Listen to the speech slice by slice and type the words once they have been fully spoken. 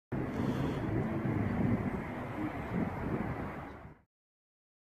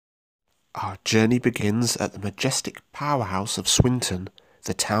Our journey begins at the majestic powerhouse of Swinton,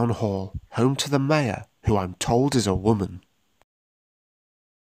 the town hall, home to the mayor, who I'm told is a woman.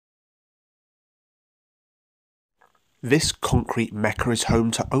 This concrete mecca is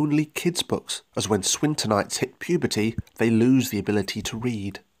home to only kids' books, as when Swintonites hit puberty, they lose the ability to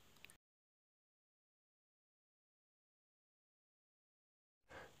read.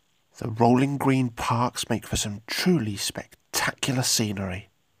 The rolling green parks make for some truly spectacular scenery.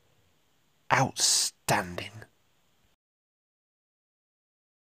 Outstanding.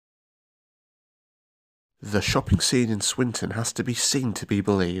 The shopping scene in Swinton has to be seen to be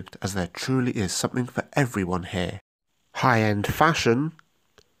believed, as there truly is something for everyone here. High-end fashion,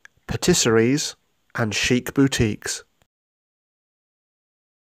 patisseries, and chic boutiques.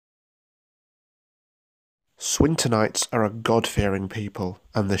 Swintonites are a God-fearing people,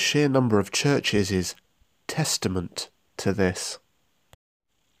 and the sheer number of churches is testament to this.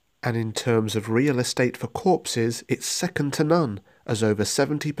 And in terms of real estate for corpses, it's second to none, as over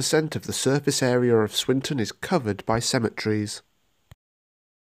 70% of the surface area of Swinton is covered by cemeteries.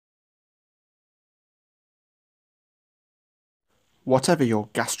 Whatever your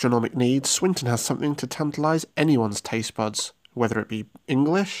gastronomic needs, Swinton has something to tantalise anyone's taste buds, whether it be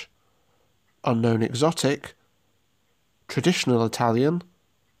English, unknown exotic, traditional Italian,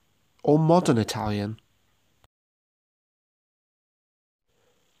 or modern Italian.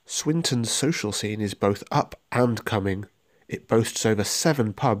 Swinton's social scene is both up and coming. It boasts over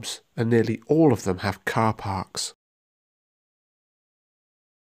 7 pubs, and nearly all of them have car parks.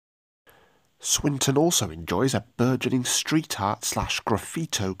 Swinton also enjoys a burgeoning street art /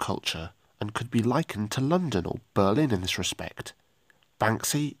 graffito culture, and could be likened to London or Berlin in this respect.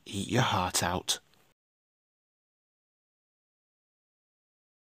 Banksy, eat your heart out.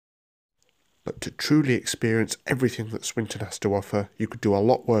 But to truly experience everything that Swinton has to offer, you could do a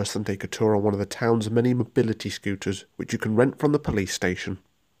lot worse than take a tour on one of the town's many mobility scooters, which you can rent from the police station.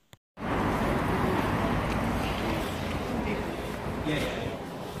 Yeah.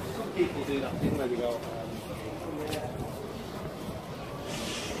 Some people do that thing where they go,